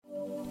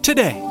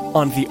Today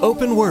on The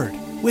Open Word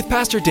with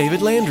Pastor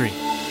David Landry.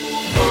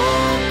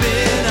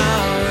 Open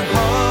our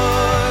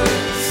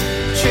hearts,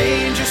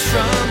 change us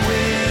from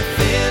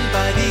within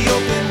by the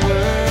open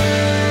word.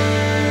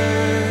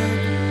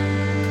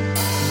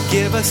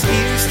 Give us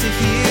ears to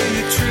hear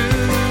your truth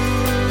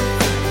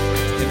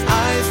and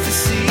eyes to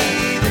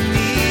see the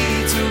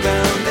needs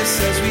around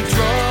us as we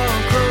draw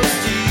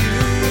close to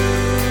you.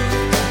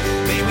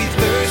 May we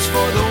thirst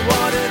for the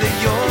water that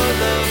your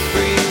love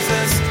brings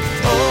us.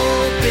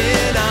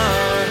 Open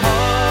our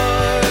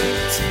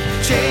hearts,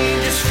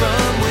 change us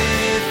from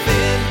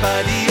within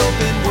by the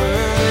open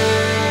word.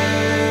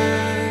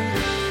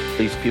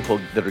 These people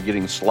that are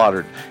getting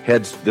slaughtered,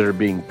 heads that are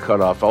being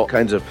cut off, all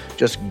kinds of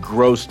just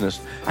grossness.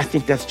 I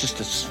think that's just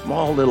a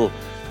small little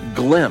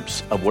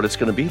glimpse of what it's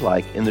going to be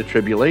like in the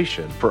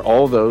tribulation for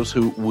all those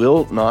who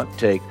will not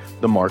take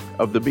the mark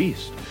of the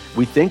beast.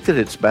 We think that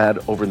it's bad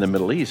over in the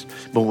Middle East,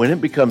 but when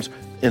it becomes,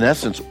 in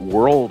essence,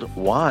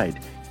 worldwide,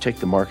 take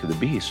the mark of the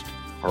beast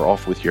or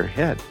off with your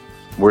head.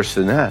 Worse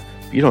than that,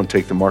 if you don't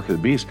take the mark of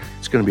the beast,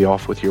 it's going to be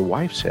off with your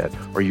wife's head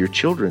or your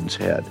children's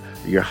head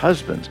or your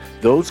husband's.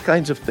 Those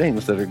kinds of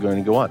things that are going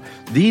to go on.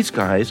 These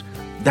guys,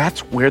 that's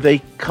where they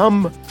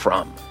come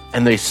from.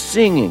 And they're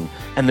singing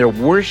and they're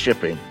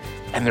worshiping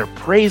and they're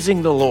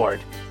praising the Lord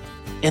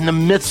in the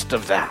midst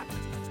of that.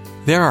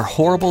 There are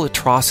horrible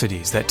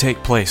atrocities that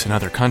take place in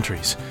other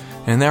countries,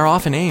 and they're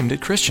often aimed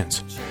at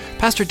Christians.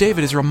 Pastor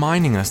David is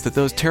reminding us that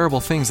those terrible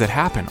things that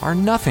happen are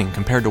nothing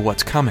compared to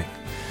what's coming.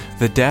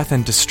 The death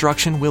and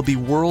destruction will be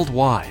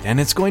worldwide, and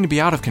it's going to be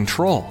out of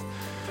control.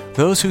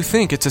 Those who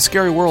think it's a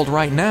scary world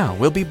right now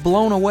will be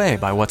blown away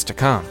by what's to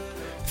come.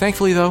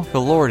 Thankfully, though,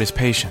 the Lord is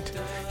patient.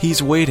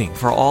 He's waiting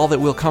for all that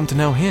will come to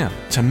know Him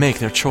to make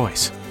their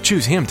choice.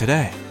 Choose Him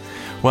today.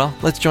 Well,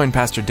 let's join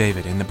Pastor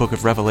David in the book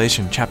of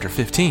Revelation, chapter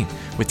 15,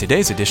 with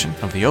today's edition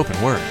of The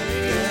Open Word.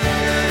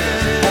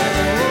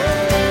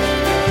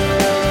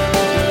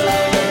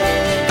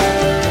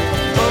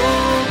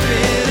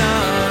 Open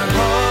our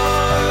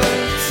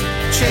hearts,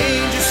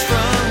 change us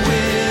from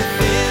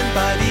within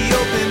by the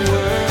open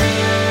word.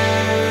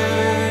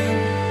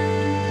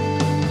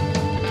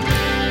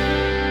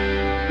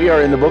 We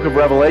are in the book of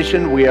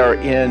Revelation. We are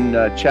in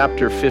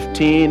chapter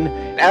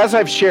 15. As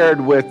I've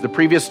shared with the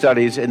previous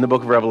studies in the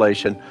book of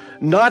Revelation,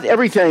 not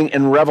everything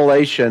in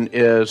Revelation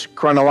is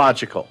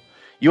chronological.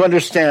 You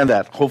understand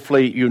that.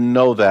 Hopefully you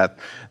know that.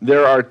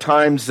 There are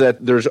times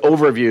that there's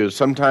overviews.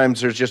 Sometimes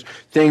there's just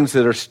things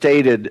that are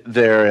stated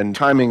there and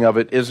timing of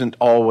it isn't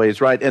always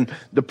right. And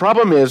the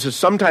problem is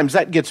sometimes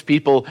that gets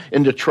people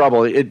into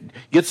trouble. It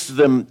gets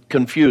them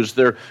confused.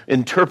 Their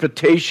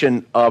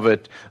interpretation of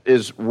it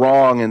is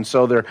wrong, and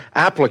so their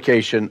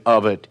application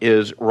of it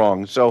is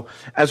wrong. So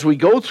as we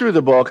go through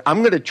the book, I'm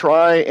going to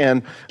try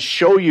and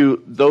show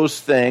you those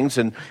things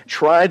and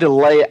try to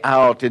lay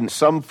out in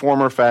some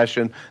form or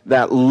fashion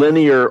that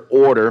linear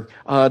order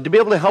to be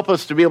able to help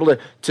us to be able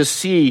to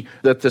see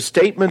that the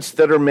statements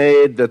that are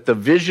made, that the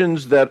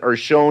visions that are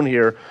shown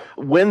here,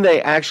 when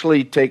they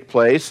actually take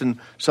place, and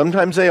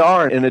sometimes they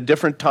are in a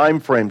different time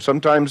frame.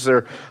 Sometimes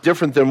they're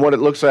different than what it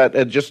looks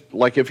at just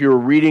like if you were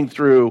reading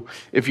through,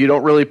 if you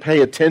don't really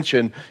pay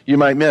attention, you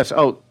might miss,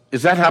 oh,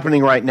 is that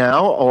happening right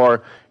now?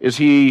 Or is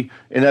he,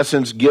 in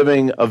essence,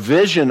 giving a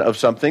vision of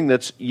something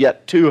that's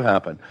yet to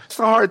happen? It's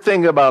the hard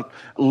thing about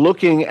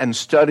looking and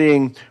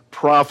studying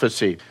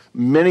prophecy.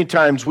 Many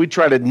times we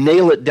try to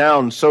nail it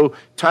down so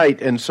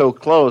tight and so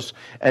close,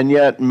 and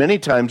yet many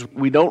times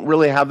we don't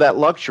really have that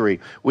luxury.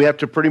 We have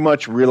to pretty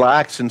much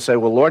relax and say,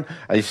 well, Lord,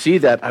 I see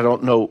that. I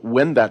don't know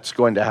when that's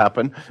going to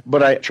happen,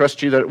 but I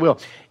trust you that it will.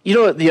 You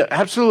know, the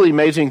absolutely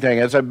amazing thing,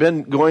 as I've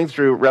been going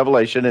through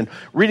Revelation and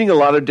reading a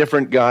lot of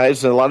different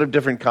guys and a lot of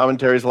different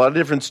commentaries, a lot of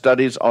different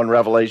studies on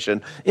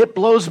Revelation, it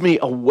blows me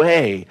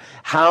away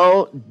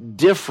how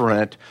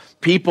different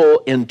people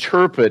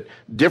interpret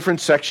different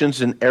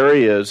sections and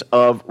areas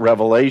of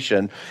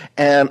Revelation,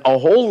 and a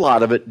whole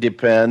lot of it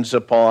depends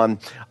upon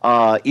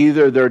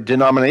either their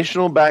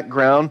denominational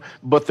background,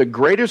 but the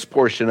greatest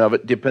portion of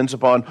it depends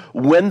upon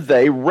when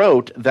they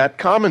wrote that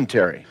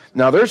commentary.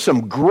 Now, there's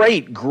some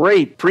great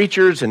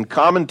preachers and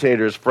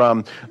commentators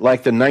from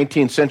like the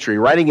 19th century,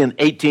 writing in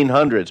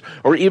 1800s,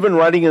 or even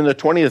writing in the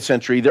 20th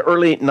century, the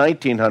early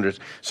 1900s.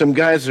 Some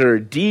guys that are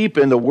deep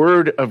in the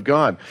Word of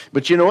God.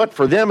 But you know what?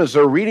 For them, as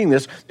they're reading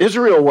this,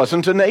 Israel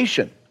wasn't a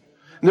nation.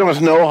 There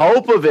was no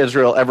hope of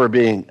Israel ever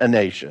being a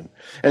nation.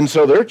 And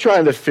so they're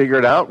trying to figure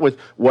it out with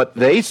what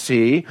they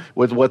see,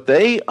 with what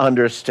they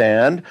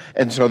understand.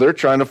 And so they're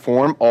trying to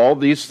form all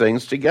these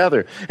things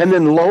together. And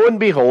then lo and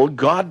behold,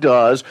 God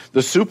does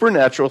the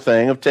supernatural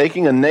thing of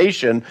taking a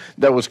nation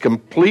that was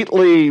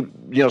completely,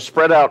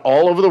 spread out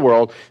all over the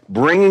world,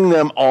 bringing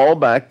them all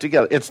back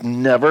together. It's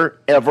never,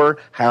 ever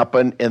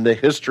happened in the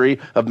history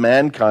of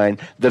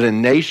mankind that a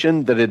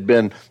nation that had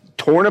been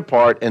torn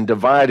apart and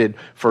divided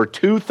for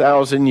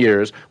 2,000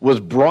 years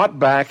was brought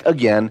back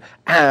again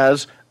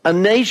as a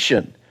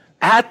nation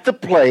at the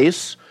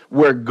place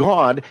where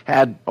God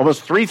had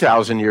almost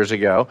 3,000 years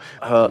ago,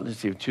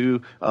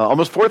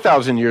 almost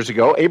 4,000 years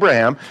ago,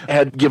 Abraham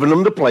had given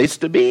them the place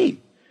to be.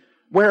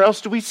 Where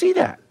else do we see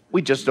that?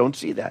 We just don't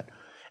see that.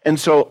 And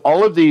so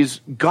all of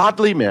these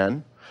godly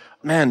men,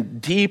 man,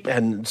 deep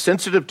and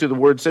sensitive to the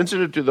Word,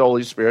 sensitive to the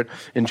Holy Spirit,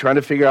 in trying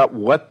to figure out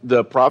what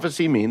the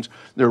prophecy means,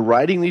 they're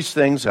writing these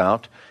things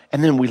out.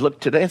 And then we look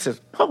today and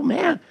says, oh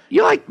man,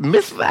 you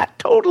missed that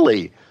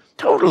totally.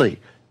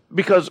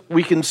 Because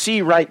we can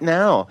see right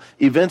now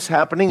events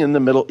happening in the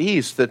Middle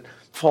East that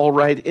fall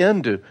right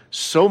into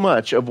so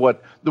much of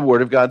what the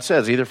Word of God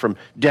says, either from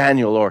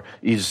Daniel or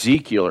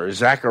Ezekiel or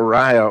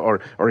Zechariah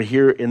or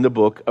here in the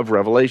book of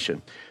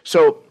Revelation.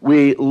 So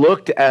we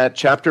looked at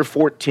chapter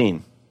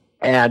 14.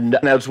 And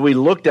as we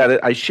looked at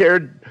it, I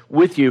shared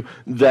with you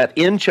that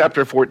in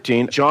chapter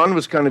 14, John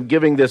was kind of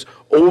giving this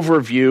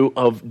overview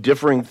of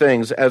differing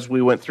things as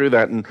we went through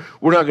that. And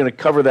we're not going to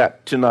cover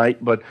that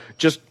tonight, but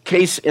just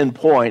case in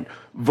point,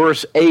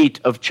 verse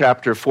 8 of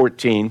chapter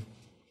 14,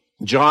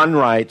 John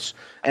writes,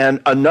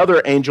 and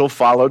another angel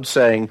followed,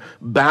 saying,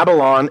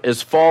 Babylon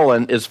is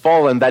fallen,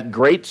 that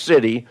great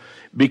city,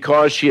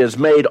 because she has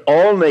made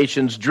all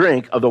nations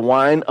drink of the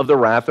wine of the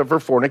wrath of her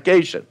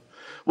fornication.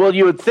 Well,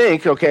 you would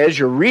think, okay, as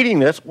you're reading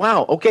this,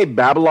 wow, okay,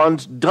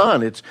 Babylon's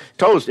done. It's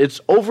toast.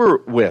 It's over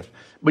with.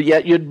 But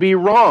yet you'd be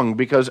wrong,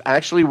 because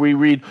actually we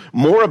read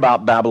more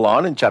about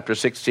Babylon in chapter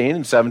 16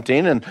 and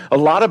 17 and a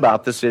lot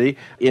about the city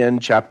in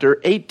chapter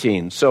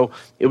 18. So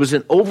it was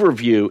an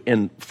overview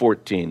in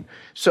 14.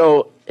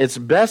 So it's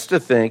best to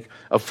think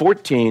of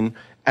 14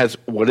 as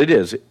what it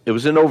is. It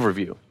was an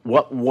overview,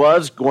 what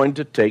was going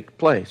to take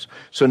place.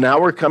 So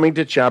now we're coming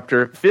to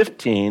chapter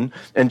 15,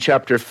 and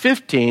chapter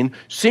 15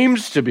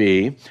 seems to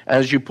be,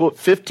 as you put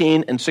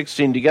 15 and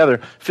 16 together,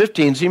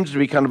 15 seems to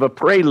be kind of a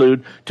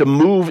prelude to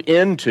move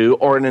into,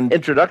 or an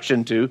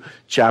introduction to,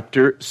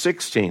 chapter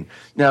 16.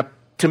 Now,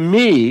 to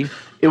me,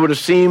 it would have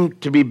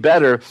seemed to be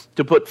better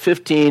to put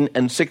 15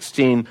 and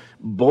 16,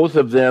 both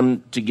of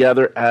them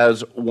together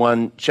as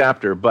one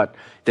chapter, but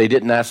they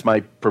didn't ask my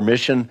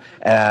permission,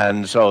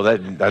 and so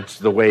that's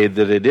the way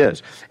that it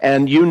is.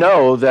 And you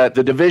know that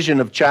the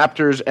division of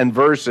chapters and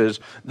verses,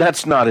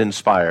 that's not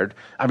inspired.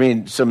 I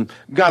mean, some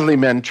godly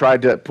men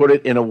tried to put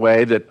it in a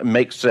way that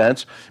makes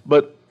sense,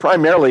 but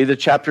primarily the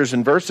chapters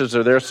and verses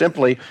are there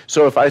simply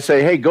so if I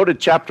say, hey, go to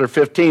chapter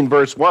 15,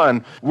 verse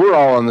 1, we're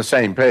all on the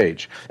same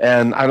page.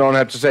 And I don't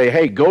have to say,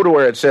 hey, go to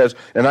where it says,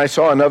 and I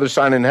saw another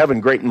sign in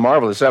heaven, great and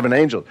marvelous, 7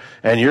 angels.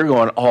 And you're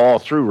going all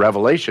through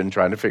Revelation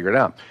trying to figure it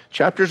out.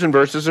 Chapters and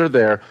verses are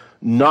there,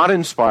 not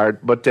inspired,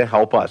 but to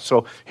help us.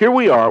 So here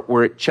we are,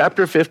 we're at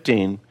chapter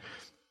 15,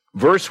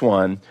 verse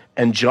 1,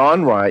 and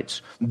John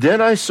writes, Then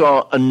I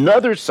saw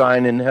another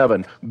sign in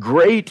heaven,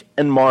 great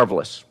and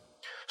marvelous.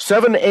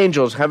 7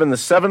 angels having the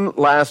 7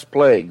 last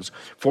plagues,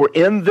 for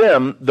in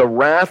them the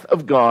wrath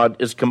of God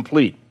is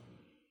complete.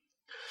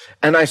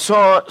 And I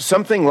saw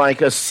something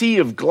like a sea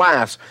of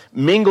glass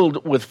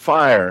mingled with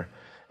fire,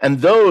 and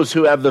those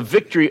who have the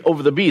victory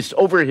over the beast,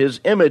 over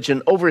his image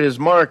and over his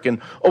mark and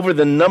over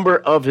the number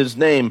of his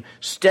name,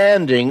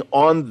 standing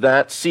on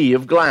that sea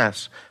of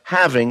glass,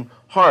 having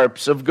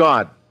harps of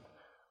God.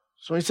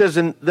 So he says,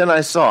 and then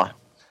I saw.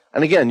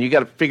 And again, you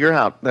got to figure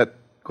out that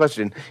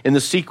question in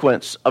the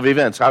sequence of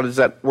events. How does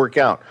that work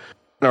out?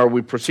 Are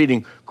we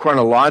proceeding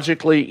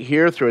chronologically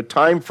here through a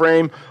time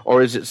frame,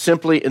 or is it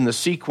simply in the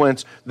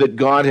sequence that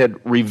God had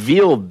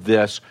revealed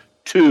this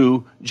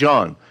to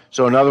John?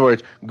 So in other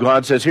words,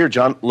 God says, here,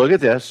 John, look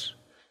at this.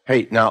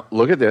 Hey, now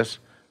look at this.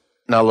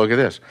 Now look at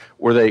this.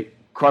 Were they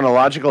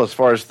chronological as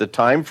far as the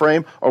time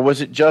frame, or was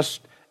it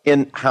just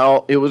in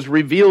how it was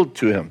revealed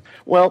to him?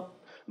 Well,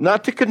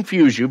 not to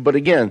confuse you, but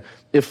again,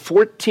 if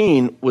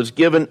 14 was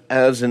given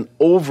as an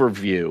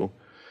overview,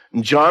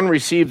 John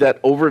received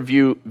that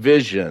overview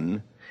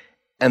vision,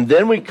 and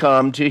then we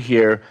come to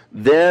here,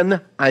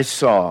 then I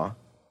saw.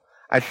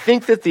 I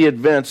think that the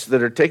events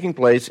that are taking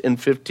place in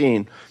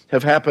 15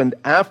 have happened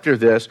after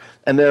this,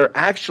 and they're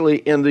actually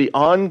in the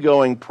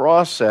ongoing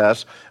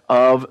process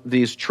of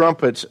these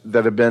trumpets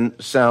that have been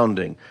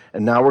sounding.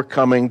 And now we're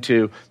coming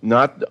to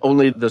not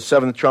only the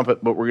 7th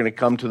trumpet, but we're going to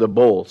come to the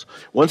bowls.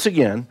 Once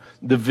again,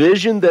 the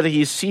vision that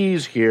he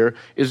sees here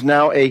is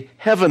now a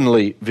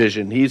heavenly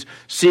vision. He's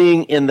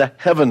seeing in the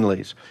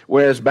heavenlies.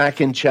 Whereas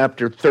back in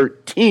chapter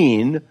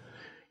 13,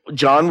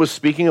 John was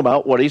speaking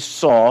about what he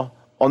saw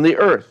on the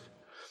earth.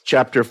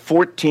 Chapter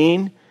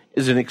 14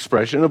 is an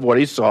expression of what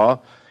he saw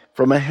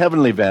from a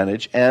heavenly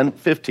vantage, and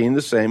 15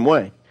 the same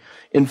way.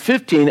 In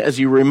 15, as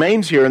he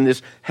remains here in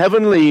this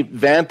heavenly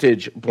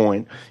vantage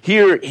point,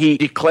 here he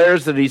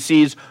declares that he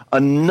sees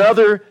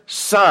another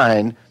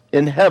sign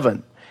in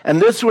heaven. And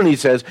this one, he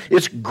says,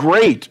 it's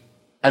great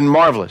and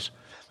marvelous.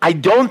 I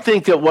don't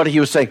think that what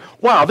he was saying,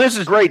 wow, this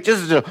is great, this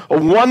is a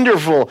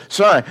wonderful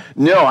sign.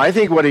 No, I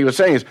think what he was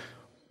saying is,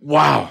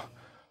 wow,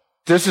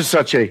 this is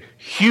such a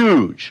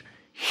huge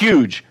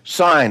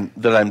sign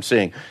that I'm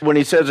seeing. When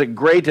he says it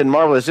great and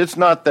marvelous, it's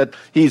not that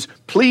he's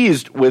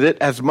pleased with it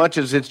as much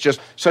as it's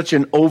just such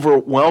an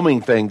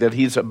overwhelming thing that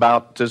he's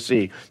about to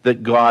see,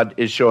 that God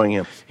is showing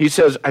him. He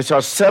says, I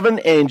saw 7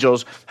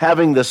 angels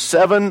having the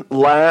 7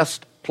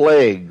 last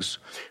plagues,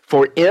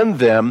 For in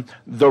them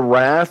the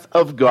wrath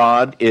of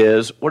God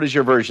is, what does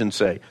your version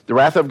say? The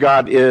wrath of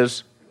God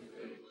is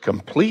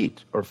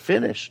complete or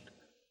finished.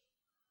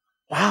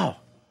 Wow.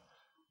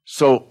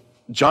 So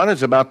John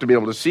is about to be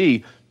able to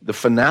see the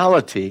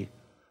finality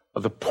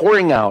of the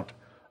pouring out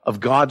of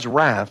God's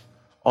wrath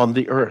on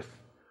the earth.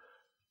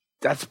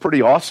 That's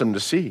pretty awesome to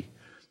see.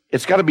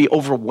 It's got to be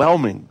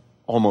overwhelming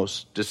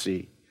almost to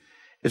see.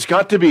 It's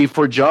got to be,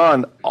 for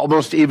John,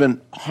 almost even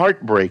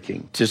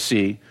heartbreaking to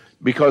see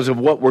because of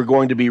what we're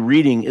going to be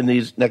reading in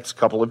these next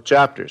couple of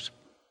chapters.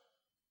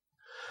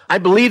 I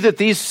believe that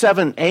these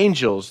 7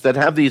 angels that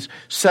have these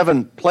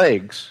 7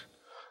 plagues,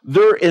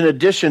 they're in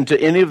addition to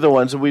any of the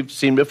ones that we've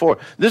seen before.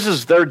 This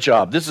is their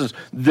job. This is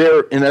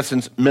their, in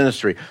essence,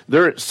 ministry.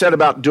 They're set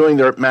about doing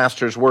their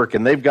master's work,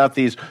 and they've got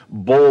these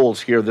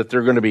bowls here that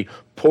they're going to be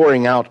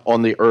pouring out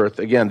on the earth.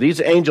 Again,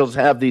 these angels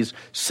have these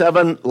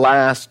 7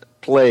 last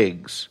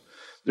plagues.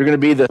 They're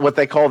going to be what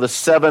they call the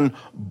 7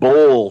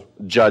 bowl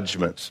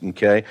judgments,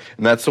 okay?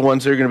 And that's the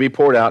ones that are going to be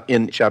poured out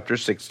in chapter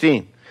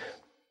 16.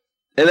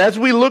 And as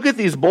we look at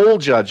these bowl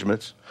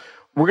judgments,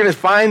 we're going to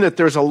find that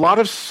there's a lot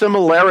of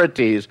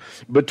similarities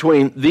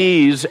between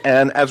these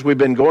and, as we've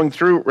been going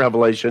through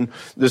Revelation,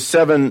 the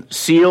 7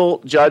 seal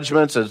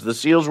judgments as the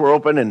seals were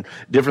opened and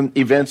different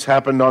events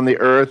happened on the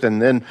earth.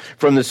 And then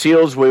from the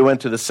seals, we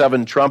went to the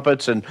 7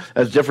 trumpets, and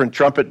as different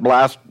trumpet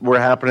blasts were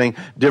happening,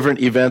 different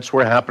events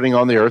were happening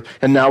on the earth.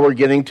 And now we're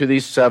getting to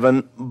these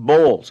 7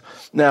 bowls.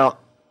 Now,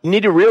 you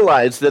need to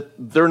realize that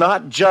they're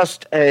not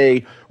just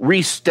a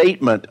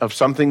restatement of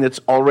something that's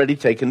already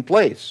taken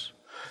place.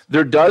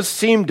 There does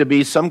seem to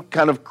be some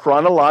kind of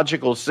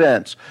chronological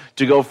sense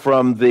to go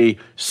from the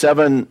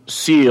 7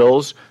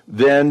 seals,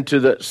 then to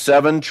the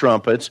 7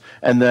 trumpets,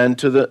 and then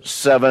to the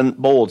 7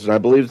 bowls. And I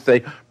believe that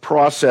they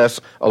process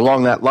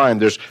along that line.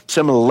 There's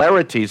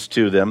similarities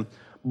to them,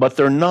 but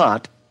they're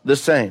not the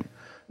same.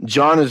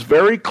 John is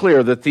very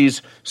clear that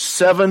these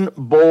 7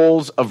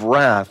 bowls of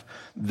wrath,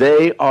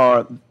 they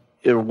are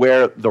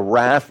where the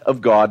wrath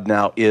of God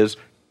now is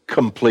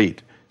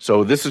complete.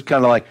 So this is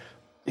kind of like,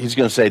 he's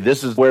going to say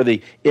this is where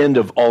the end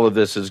of all of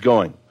this is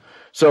going.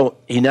 So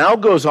he now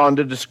goes on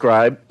to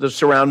describe the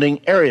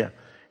surrounding area.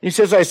 He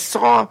says, I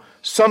saw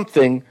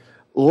something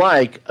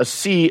like a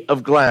sea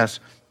of glass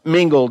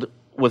mingled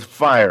with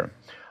fire.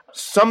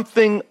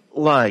 Something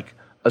like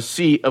a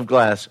sea of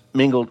glass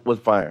mingled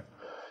with fire.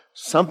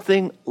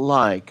 Something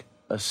like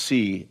a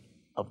sea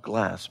of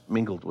glass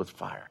mingled with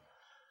fire.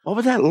 What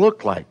would that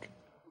look like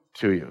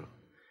to you?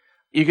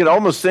 You could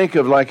almost think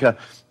of like a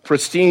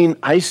pristine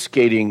ice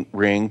skating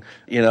ring,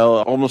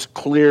 almost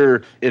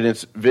clear in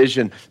its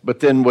vision, but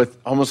then with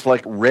almost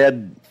like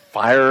red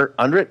fire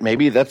under it.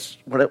 Maybe that's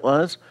what it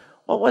was.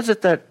 What was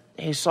it that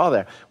he saw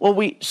there? Well,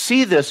 we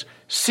see this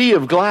sea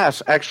of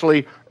glass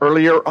actually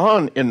earlier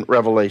on in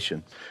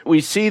Revelation.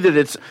 We see that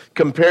it's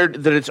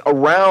compared, that it's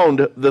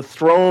around the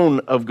throne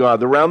of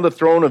God, around the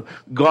throne of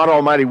God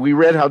Almighty. We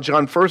read how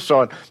John first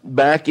saw it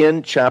back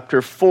in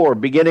chapter 4.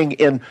 Beginning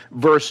in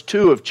verse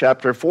 2 of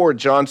chapter 4,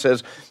 John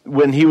says,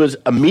 when he was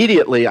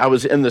immediately, I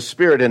was in the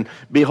Spirit, and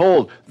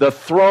behold, the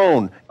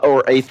throne,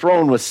 or a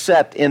throne was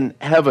set in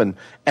heaven,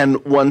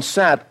 and one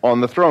sat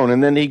on the throne.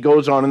 And then he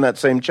goes on in that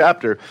same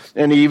chapter,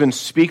 and he even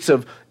speaks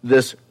of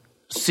this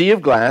sea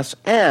of glass,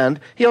 and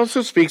he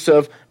also speaks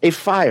of a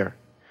fire.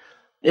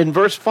 In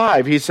verse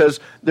 5, he says,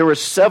 there were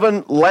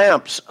 7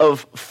 lamps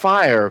of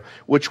fire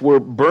which were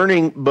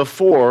burning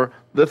before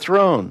the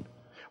throne,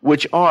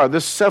 which are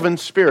the 7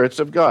 spirits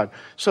of God.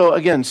 So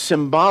again,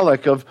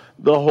 symbolic of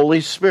the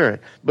Holy Spirit.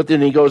 But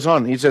then he goes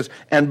on, he says,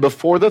 and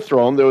before the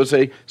throne there was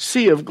a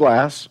sea of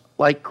glass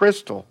like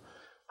crystal.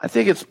 I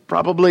think it's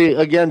probably,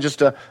 again,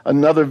 just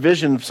another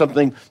vision of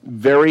something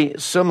very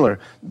similar.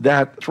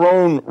 That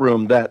throne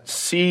room, that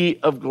sea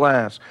of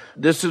glass.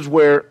 This is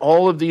where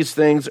all of these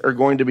things are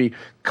going to be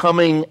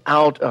coming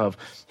out of.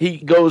 He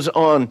goes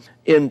on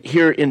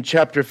here in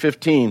chapter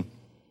 15.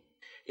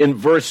 In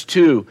verse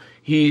 2,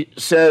 he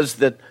says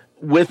that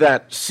with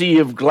that sea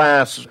of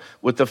glass,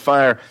 with the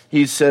fire,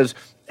 he says,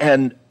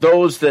 and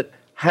those that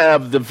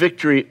have the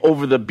victory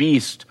over the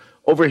beast,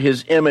 over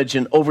his image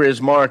and over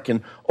his mark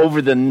and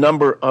over the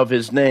number of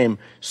his name,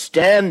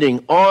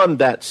 standing on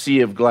that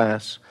sea of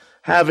glass,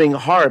 having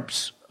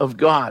harps of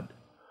God.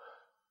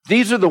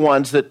 These are the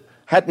ones that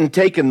hadn't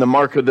taken the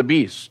mark of the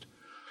beast.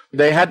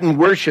 They hadn't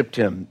worshipped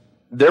him.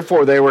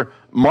 Therefore, they were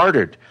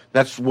martyred.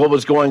 That's what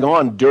was going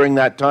on during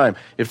that time.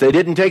 If they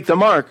didn't take the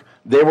mark,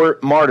 they were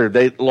martyred.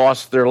 They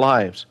lost their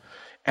lives.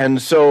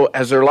 And so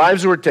as their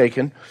lives were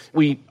taken,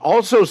 we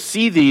also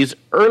see these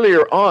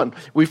earlier on.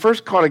 We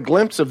first caught a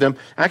glimpse of them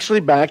actually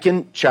back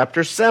in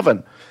chapter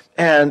 7.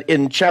 And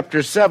in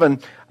chapter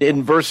 7,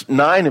 in verse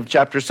 9 of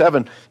chapter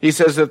 7, he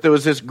says that there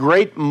was this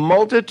great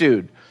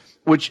multitude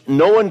which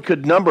no one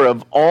could number,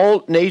 of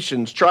all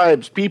nations,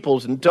 tribes,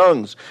 peoples, and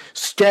tongues,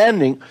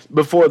 standing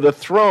before the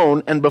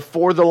throne and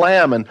before the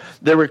Lamb. And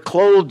they were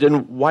clothed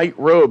in white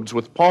robes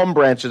with palm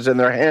branches in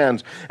their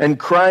hands, and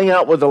crying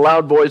out with a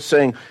loud voice,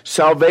 saying,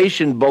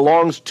 "Salvation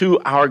belongs to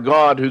our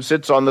God who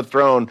sits on the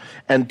throne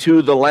and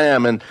to the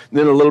Lamb." And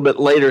then a little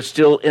bit later,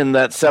 still in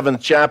that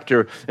 7th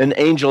chapter, an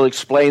angel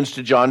explains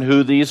to John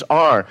who these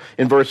are.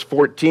 In verse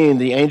 14,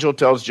 the angel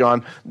tells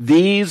John,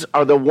 "These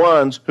are the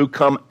ones who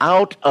come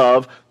out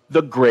of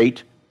the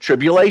great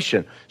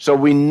tribulation." So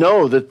we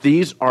know that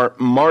these are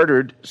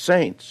martyred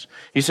saints.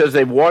 He says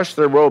they've washed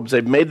their robes,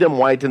 they've made them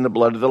white in the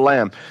blood of the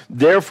Lamb.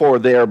 Therefore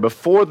they are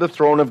before the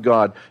throne of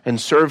God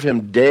and serve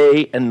him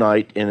day and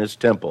night in his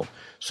temple.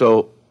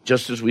 So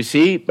just as we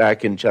see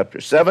back in chapter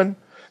 7,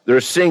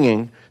 they're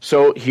singing.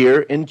 So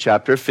here in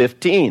chapter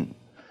 15,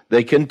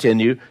 they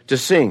continue to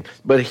sing.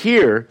 But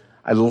here,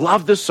 I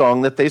love the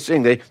song that they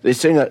sing. They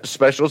sing a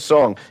special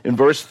song. In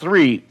verse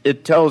 3,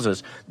 it tells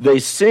us, they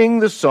sing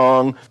the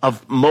song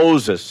of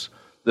Moses,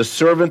 the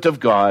servant of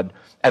God,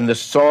 and the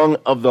song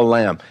of the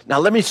Lamb. Now,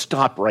 let me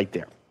stop right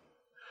there.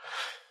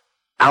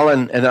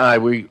 Alan and I,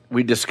 we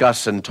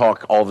discuss and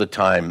talk all the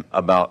time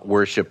about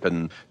worship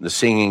and the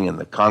singing and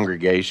the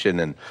congregation,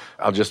 and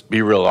I'll just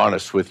be real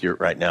honest with you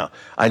right now.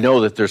 I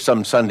know that there's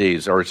some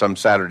Sundays or some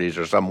Saturdays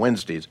or some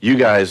Wednesdays, you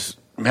guys,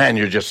 man,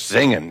 you're just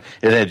singing,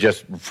 and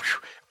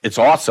it's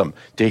awesome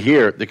to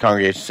hear the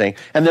congregation sing.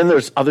 And then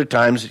there's other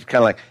times it's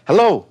kind of like,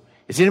 hello,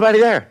 is anybody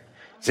there?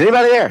 Is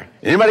anybody there?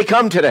 Anybody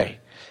come today?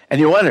 And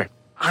you wonder,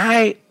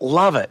 I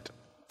love it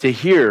to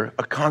hear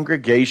a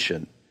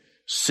congregation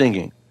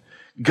singing.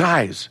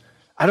 Guys,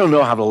 I don't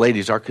know how the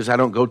ladies are because I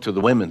don't go to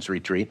the women's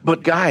retreat.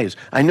 But guys,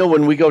 I know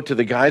when we go to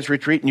the guys'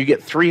 retreat and you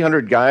get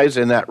 300 guys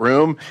in that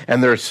room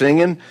and they're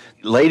singing,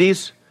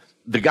 ladies,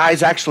 the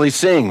guys actually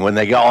sing when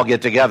they all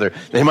get together.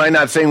 They might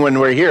not sing when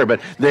we're here,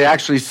 but they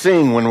actually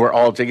sing when we're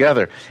all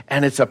together.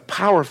 And it's a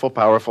powerful,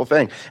 powerful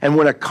thing. And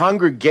when a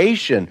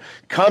congregation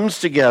comes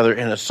together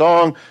in a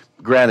song,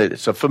 granted,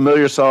 it's a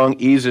familiar song,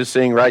 easy to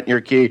sing, right in your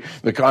key.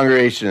 The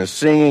congregation is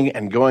singing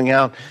and going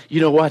out.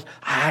 You know what?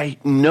 I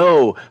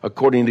know,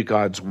 according to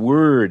God's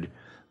word,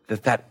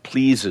 that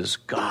pleases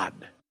God.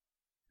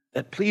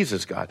 That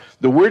pleases God.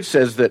 The word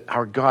says that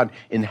our God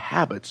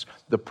inhabits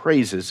the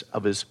praises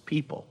of his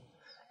people.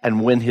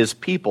 And when his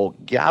people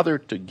gather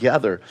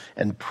together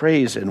and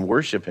praise and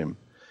worship him,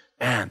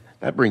 man,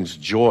 that brings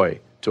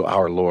joy to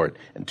our Lord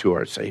and to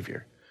our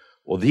Savior.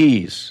 Well,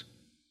 these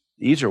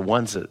are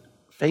ones that,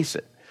 face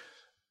it,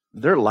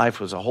 their life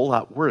was a whole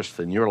lot worse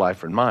than your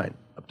life and mine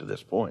up to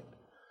this point.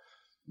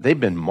 They've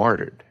been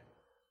martyred.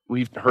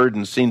 We've heard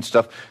and seen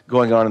stuff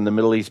going on in the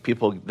Middle East,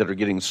 people that are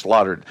getting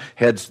slaughtered,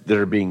 heads that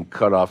are being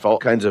cut off, all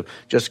kinds of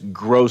just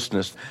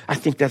grossness. I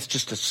think that's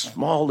just a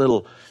small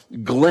little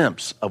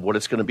glimpse of what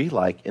it's going to be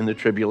like in the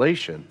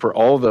tribulation for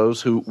all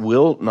those who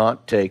will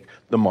not take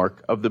the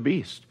mark of the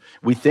beast.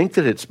 We think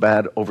that it's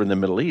bad over in the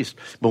Middle East,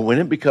 but when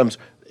it becomes,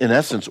 in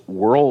essence,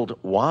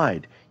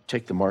 worldwide,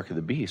 take the mark of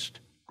the beast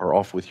or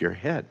off with your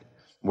head.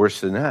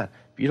 Worse than that,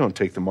 if you don't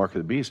take the mark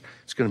of the beast,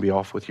 it's going to be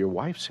off with your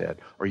wife's head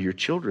or your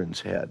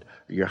children's head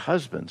or your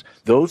husband's.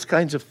 Those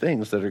kinds of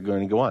things that are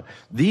going to go on.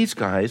 These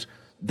guys,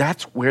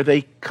 that's where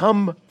they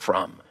come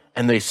from.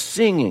 And they're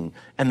singing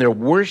and they're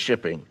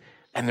worshiping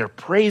and they're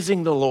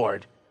praising the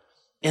Lord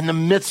in the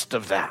midst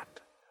of that.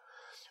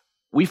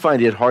 We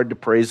find it hard to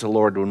praise the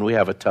Lord when we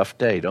have a tough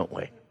day, don't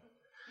we?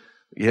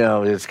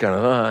 Yeah, it's kind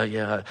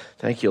of,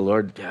 thank you,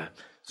 Lord. Yeah,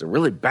 it's a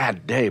really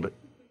bad day, but,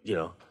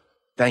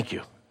 thank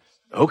you.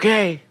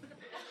 Okay.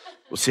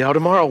 We'll see how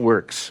tomorrow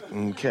works.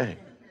 Okay.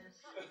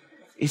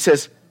 He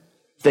says,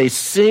 they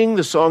sing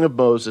the song of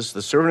Moses,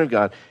 the servant of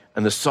God,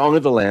 and the song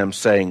of the Lamb,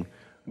 saying,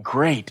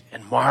 great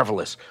and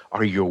marvelous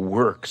are your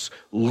works,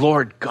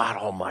 Lord God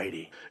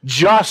Almighty.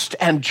 Just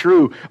and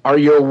true are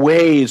your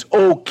ways,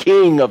 O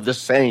King of the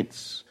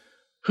saints.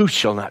 Who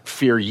shall not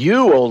fear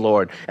you, O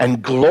Lord,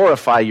 and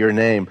glorify your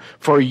name?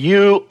 For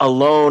you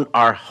alone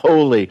are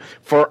holy.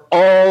 For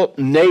all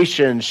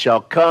nations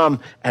shall come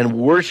and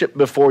worship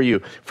before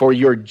you, for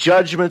your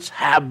judgments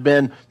have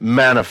been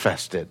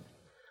manifested.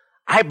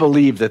 I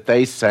believe that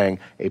they sang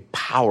a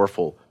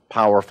powerful,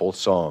 powerful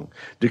song,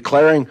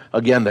 declaring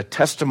again the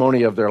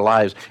testimony of their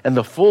lives and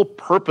the full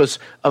purpose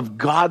of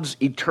God's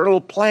eternal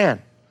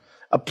plan.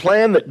 A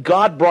plan that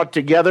God brought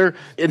together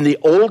in the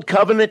Old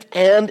Covenant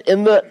and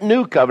in the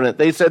New Covenant.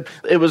 They said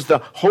it was the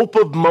hope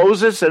of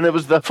Moses and it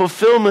was the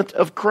fulfillment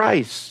of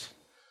Christ.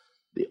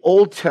 The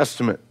Old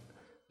Testament,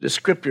 the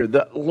scripture,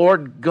 the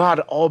Lord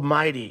God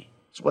Almighty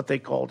is what they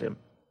called him.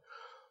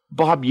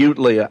 Bob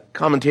Utley, a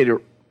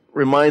commentator,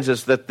 reminds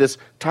us that this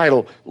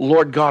title,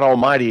 Lord God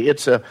Almighty,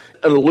 it's an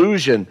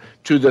allusion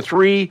to the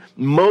three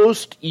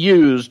most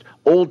used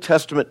Old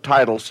Testament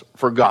titles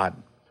for God.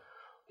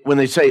 When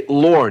they say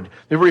Lord,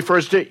 it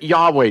refers to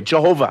Yahweh,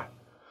 Jehovah,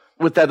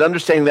 with that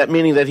understanding, that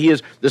meaning that he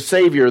is the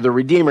Savior, the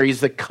Redeemer,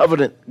 he's the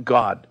covenant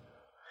God.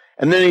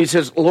 And then he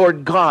says,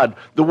 Lord God.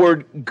 The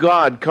word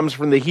God comes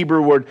from the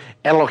Hebrew word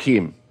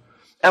Elohim.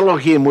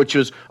 Elohim, which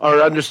was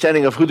our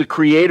understanding of who the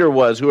creator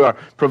was, who our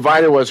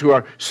provider was, who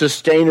our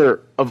sustainer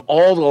of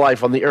all the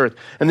life on the earth.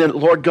 And then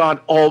Lord God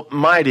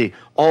Almighty,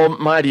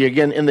 Almighty,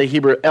 again in the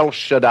Hebrew, El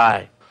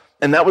Shaddai.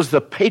 And that was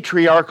the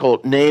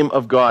patriarchal name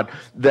of God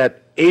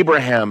that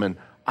Abraham and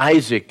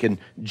Isaac and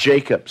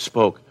Jacob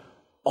spoke.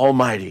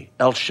 Almighty,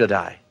 El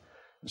Shaddai.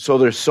 So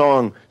their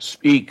song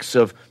speaks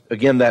of,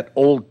 again, that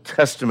Old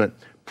Testament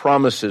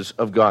promises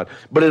of God.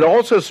 But it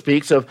also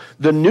speaks of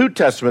the New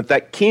Testament,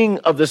 that King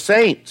of the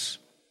saints.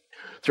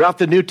 Throughout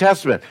the New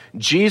Testament,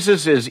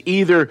 Jesus is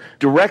either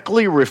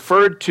directly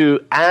referred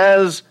to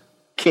as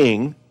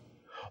King,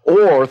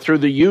 or through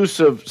the use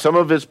of some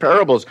of his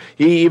parables,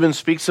 he even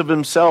speaks of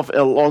himself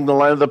along the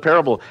line of the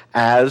parable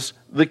as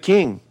the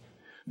King.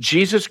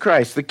 Jesus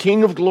Christ, the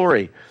King of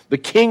glory, the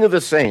King of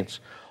the saints.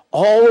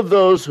 All of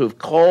those who have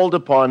called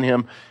upon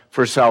him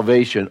for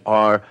salvation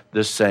are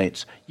the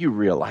saints. You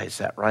realize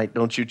that, right?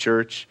 Don't you,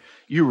 church?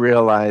 You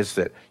realize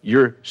that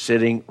you're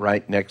sitting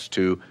right next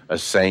to a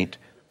saint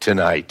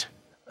tonight.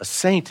 A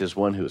saint is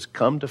one who has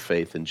come to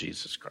faith in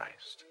Jesus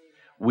Christ.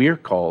 We're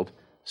called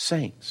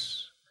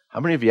saints. How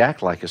many of you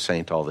act like a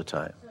saint all the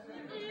time?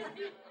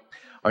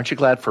 Aren't you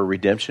glad for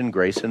redemption,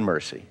 grace, and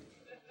mercy?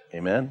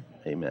 Amen?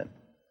 Amen.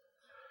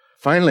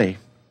 Finally,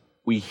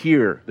 we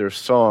hear their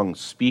songs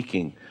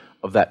speaking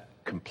of that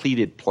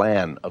completed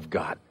plan of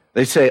God.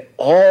 They say,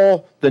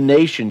 all the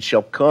nations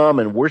shall come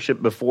and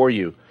worship before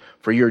you,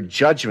 for your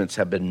judgments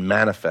have been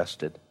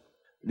manifested.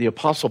 The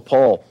Apostle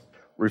Paul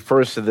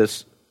refers to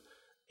this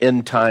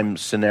end time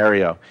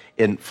scenario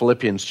in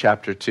Philippians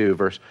chapter 2,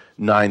 verse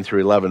 9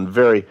 through 11.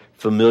 Very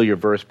familiar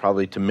verse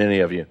probably to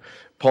many of you.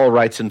 Paul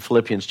writes in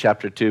Philippians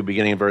chapter 2,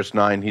 beginning in verse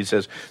 9, he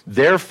says,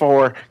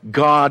 therefore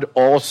God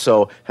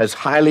also has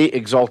highly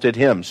exalted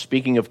him,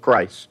 speaking of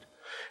Christ,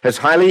 has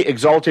highly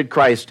exalted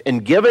Christ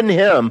and given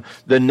him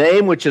the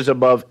name which is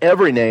above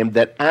every name,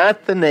 that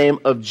at the name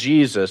of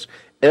Jesus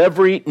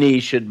every knee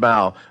should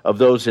bow, of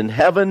those in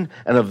heaven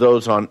and of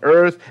those on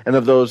earth and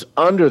of those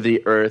under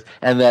the earth,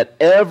 and that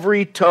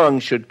every tongue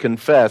should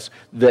confess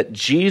that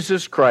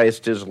Jesus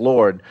Christ is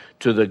Lord,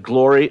 to the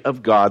glory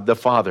of God the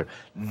Father.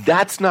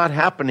 That's not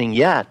happening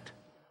yet,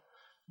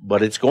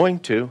 but it's going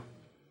to.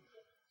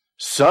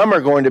 Some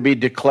are going to be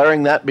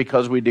declaring that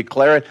because we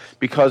declare it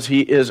because he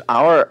is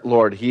our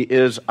Lord, he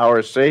is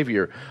our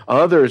Savior.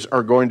 Others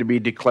are going to be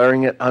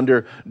declaring it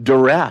under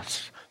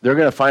duress. They're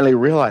going to finally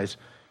realize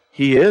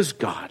he is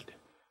God,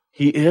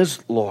 he is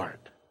Lord,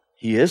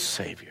 he is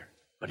Savior,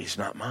 but he's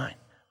not mine.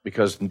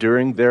 Because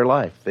during their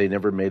life, they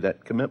never made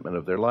that commitment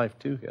of their life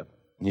to him.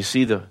 And you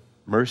see the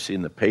mercy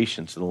and the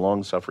patience and the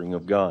long-suffering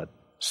of God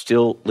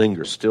still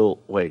lingers, still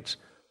waits,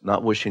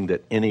 not wishing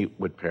that any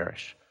would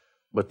perish,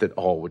 but that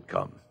all would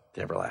come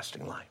to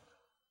everlasting life.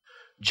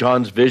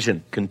 John's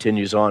vision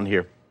continues on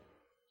here.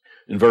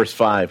 In verse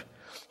 5,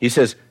 he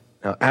says,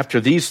 now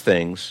after these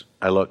things,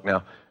 I look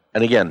now,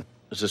 and again,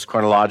 is this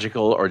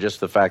chronological or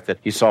just the fact that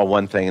he saw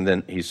one thing and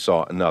then he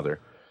saw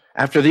another?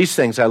 After these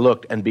things I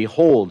looked, and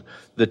behold,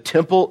 the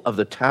temple of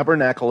the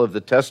tabernacle of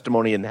the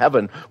testimony in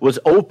heaven was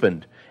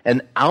opened,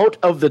 and out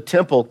of the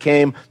temple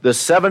came the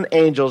 7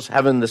 angels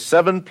having the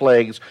 7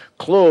 plagues,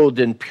 clothed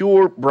in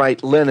pure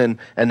bright linen,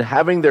 and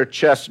having their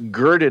chests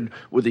girded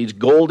with these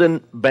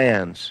golden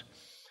bands.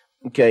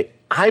 Okay,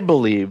 I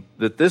believe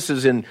that this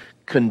is in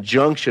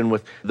conjunction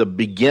with the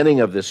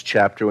beginning of this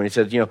chapter when he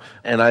says,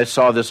 and I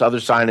saw this other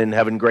sign in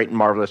heaven, great and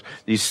marvelous,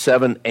 these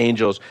 7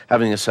 angels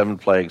having the 7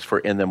 plagues, for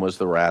in them was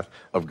the wrath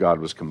of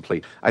God was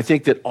complete. I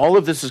think that all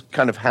of this is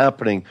kind of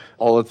happening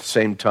all at the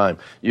same time.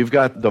 You've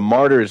got the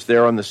martyrs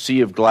there on the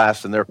sea of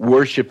glass, and they're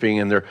worshiping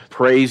and they're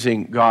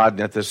praising God,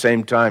 and at the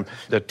same time,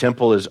 the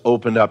temple is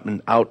opened up,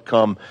 and out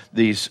come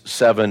these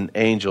 7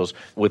 angels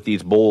with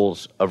these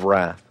bowls of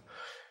wrath.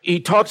 He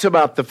talks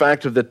about the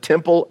fact of the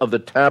temple of the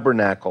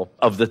tabernacle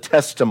of the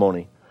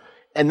testimony.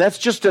 And that's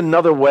just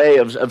another way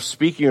of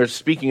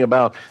speaking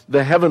about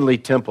the heavenly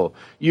temple.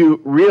 You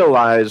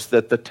realize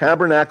that the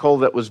tabernacle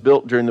that was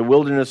built during the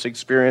wilderness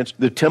experience,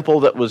 the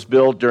temple that was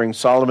built during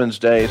Solomon's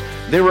days,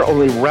 they were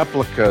only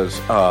replicas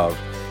of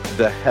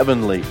the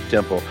heavenly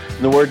temple.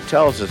 And the word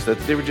tells us that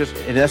they were just,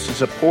 in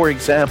essence, a poor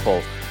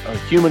example, a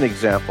human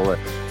example, a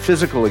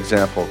physical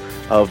example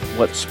of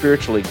what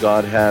spiritually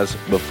God has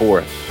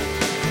before us.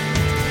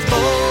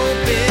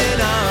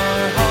 Open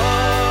our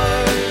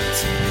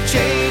hearts,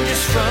 change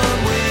us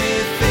from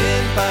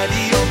within by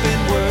the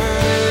open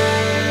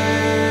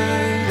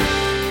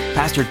word.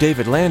 Pastor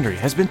David Landry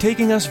has been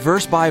taking us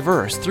verse by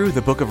verse through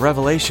the book of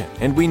Revelation,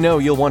 and we know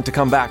you'll want to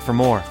come back for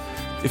more.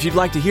 If you'd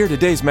like to hear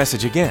today's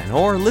message again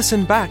or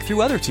listen back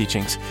through other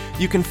teachings,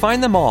 you can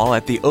find them all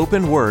at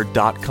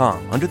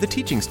theopenword.com under the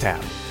Teachings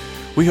tab.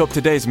 We hope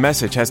today's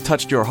message has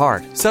touched your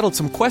heart, settled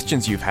some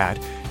questions you've had,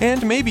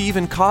 and maybe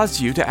even caused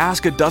you to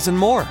ask a dozen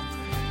more.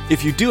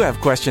 If you do have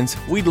questions,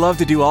 we'd love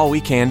to do all we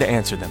can to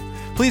answer them.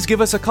 Please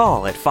give us a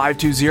call at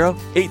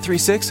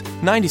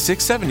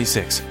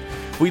 520-836-9676.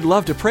 We'd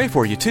love to pray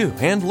for you too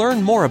and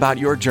learn more about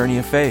your journey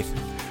of faith.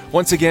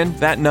 Once again,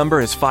 that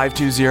number is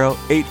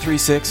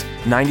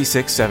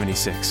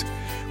 520-836-9676.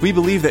 We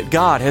believe that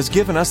God has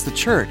given us the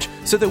church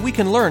so that we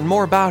can learn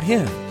more about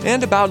Him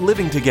and about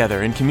living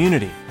together in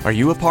community. Are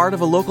you a part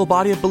of a local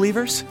body of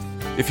believers?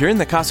 If you're in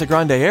the Casa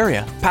Grande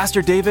area,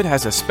 Pastor David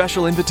has a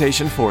special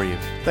invitation for you.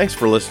 Thanks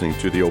for listening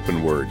to The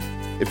Open Word.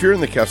 If you're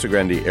in the Casa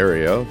Grande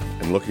area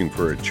and looking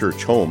for a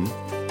church home,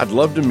 I'd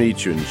love to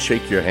meet you and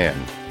shake your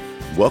hand.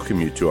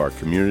 Welcome you to our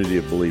community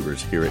of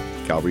believers here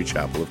at Calvary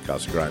Chapel of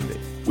Casa Grande.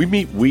 We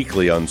meet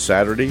weekly on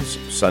Saturdays,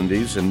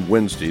 Sundays, and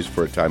Wednesdays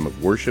for a time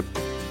of worship,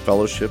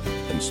 fellowship,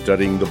 and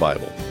studying the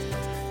Bible.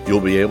 You'll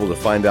be able to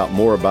find out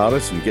more about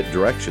us and get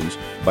directions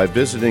by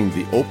visiting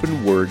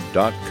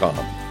theopenword.com.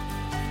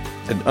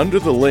 And under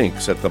the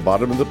links at the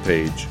bottom of the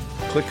page,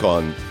 click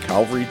on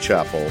Calvary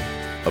Chapel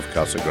of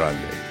Casa Grande.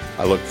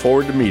 I look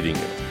forward to meeting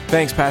you.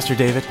 Thanks, Pastor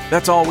David.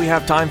 That's all we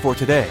have time for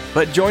today.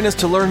 But join us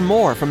to learn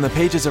more from the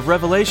pages of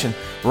Revelation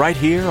right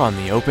here on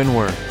The Open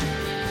Word.